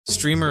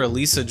Streamer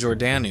Elisa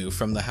Jordanu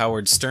from The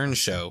Howard Stern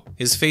Show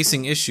is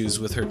facing issues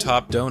with her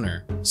top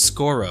donor,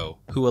 Skoro,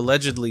 who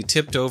allegedly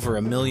tipped over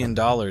 $1 million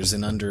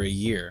in under a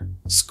year.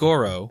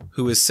 Skoro,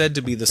 who is said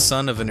to be the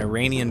son of an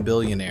Iranian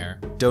billionaire,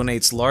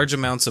 donates large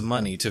amounts of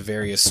money to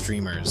various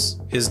streamers.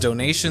 His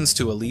donations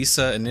to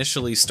Elisa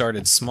initially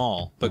started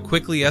small, but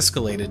quickly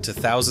escalated to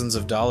thousands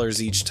of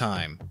dollars each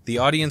time. The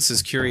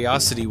audience's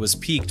curiosity was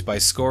piqued by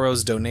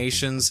Skoro's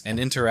donations and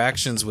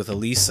interactions with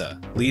Elisa,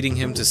 leading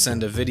him to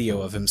send a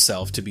video of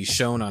himself to be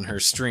shown on her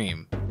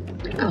stream.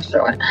 I'll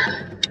show it.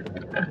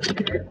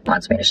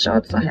 Wants me to show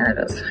it, so here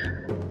it is.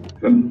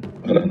 I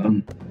don't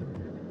know.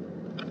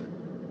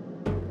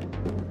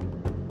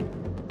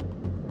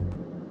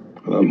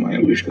 Hello, my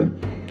Alicia.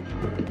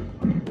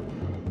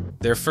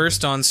 Their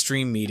first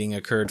on-stream meeting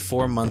occurred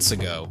 4 months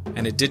ago,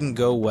 and it didn't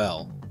go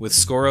well, with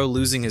Skoro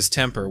losing his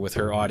temper with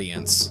her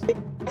audience. You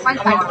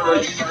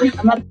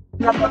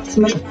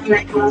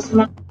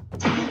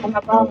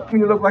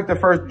look like the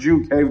first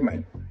Jew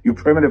caveman, you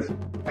primitive.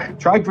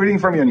 Try breathing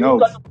from your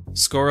nose.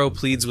 Skoro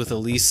pleads with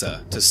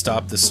Elisa to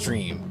stop the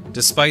stream.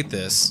 Despite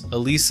this,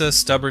 Elisa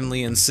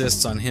stubbornly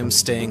insists on him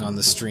staying on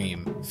the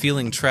stream.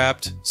 Feeling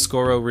trapped,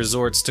 Skoro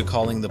resorts to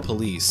calling the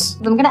police.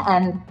 I'm gonna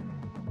end.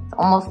 It's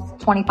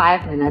almost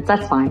 25 minutes,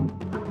 that's fine.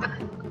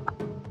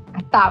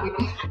 I thought we...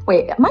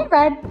 Wait, am I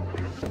red?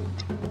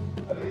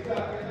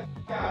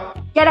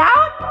 Get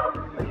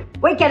out?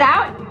 Wait, get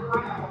out?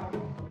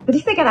 Did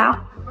he say get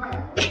out?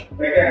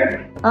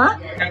 Huh?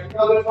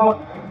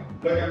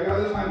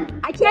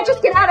 I can't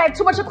just get out. I have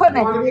too much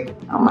equipment.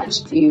 How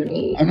much do you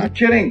need? I'm not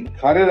kidding.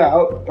 Cut it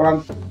out.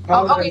 They're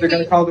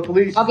going to call the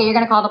police. Okay, you're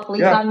going to call the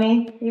police on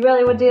me? You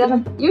really would do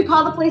that? You'd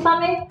call the police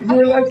on me?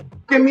 You're like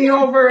f***ing me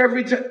over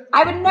every time.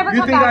 I would never come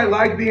back. You think I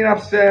like being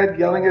upset,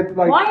 yelling at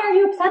like... Why are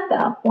you upset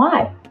though?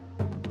 Why?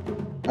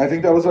 I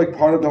think that was like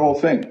part of the whole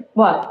thing.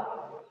 What?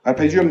 I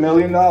paid you $1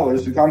 million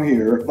to come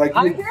here. Like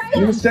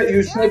you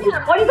said.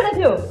 What are you going to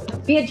do?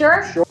 Be a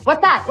jerk? Sure.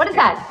 What's that? What is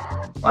that?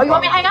 Oh, you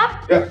want me to hang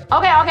up? Yeah.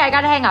 Okay, I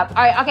gotta hang up.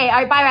 All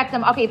right, bye,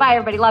 Wrexham. Okay, bye,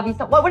 everybody. Love you.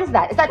 So, what is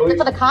that? Is that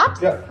for the cops?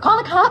 Yeah.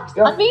 Call the cops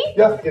on me?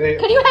 Yeah. Can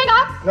you hang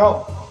up?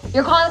 No.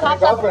 You're calling the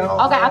cops? Okay,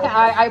 all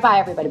right, bye,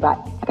 everybody. Bye.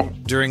 Okay.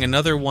 During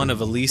another one of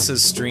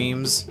Elisa's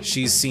streams,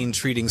 she's seen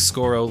treating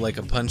Skoro like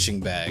a punching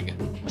bag.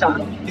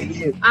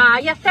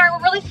 Yes, Sarah,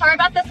 we're really sorry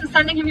about this and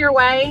sending him your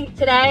way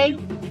today.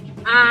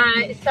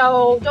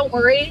 So don't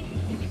worry.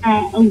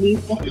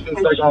 Elisa. You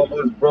just like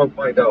almost broke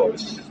my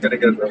nose. She's gonna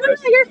get No,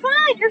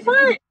 you're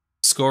fine.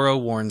 Skoro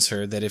warns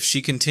her that if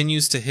she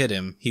continues to hit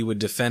him, he would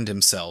defend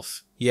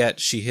himself. Yet,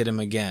 she hit him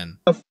again.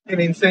 A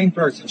fucking insane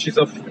person. She's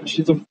a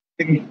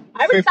fucking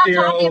I would stop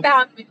talking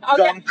about me. Oh,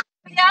 yeah.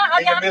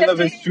 In the middle of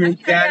the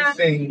street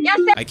dancing. Yes,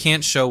 I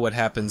can't show what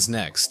happens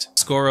next.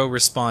 Skoro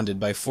responded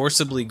by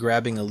forcibly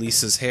grabbing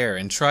Elisa's hair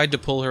and tried to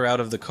pull her out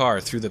of the car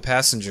through the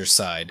passenger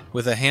side,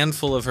 with a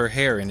handful of her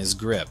hair in his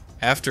grip.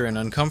 After an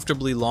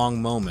uncomfortably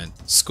long moment,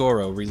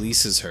 Skoro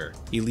releases her.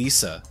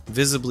 Elisa,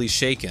 visibly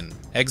shaken,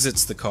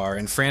 exits the car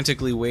and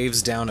frantically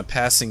waves down a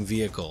passing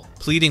vehicle,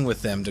 pleading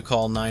with them to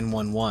call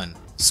 911.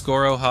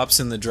 Skoro hops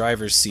in the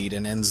driver's seat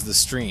and ends the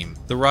stream.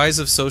 The rise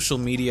of social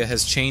media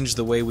has changed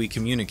the way we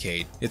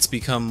communicate. It's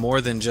become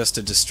more than just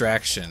a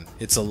distraction,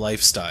 it's a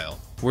lifestyle.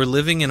 We're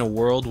living in a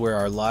world where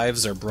our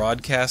lives are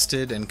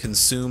broadcasted and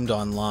consumed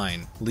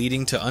online,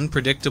 leading to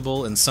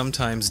unpredictable and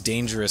sometimes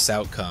dangerous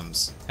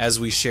outcomes. As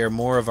we share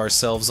more of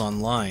ourselves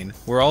online,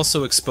 we're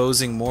also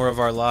exposing more of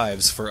our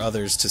lives for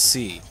others to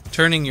see.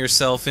 Turning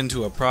yourself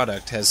into a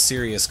product has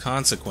serious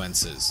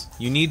consequences.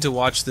 You need to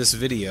watch this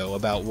video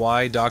about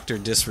why Dr.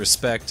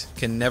 Disrespect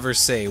can never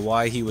say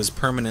why he was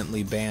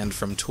permanently banned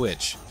from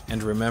Twitch.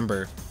 And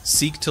remember,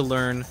 seek to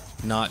learn,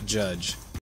 not judge.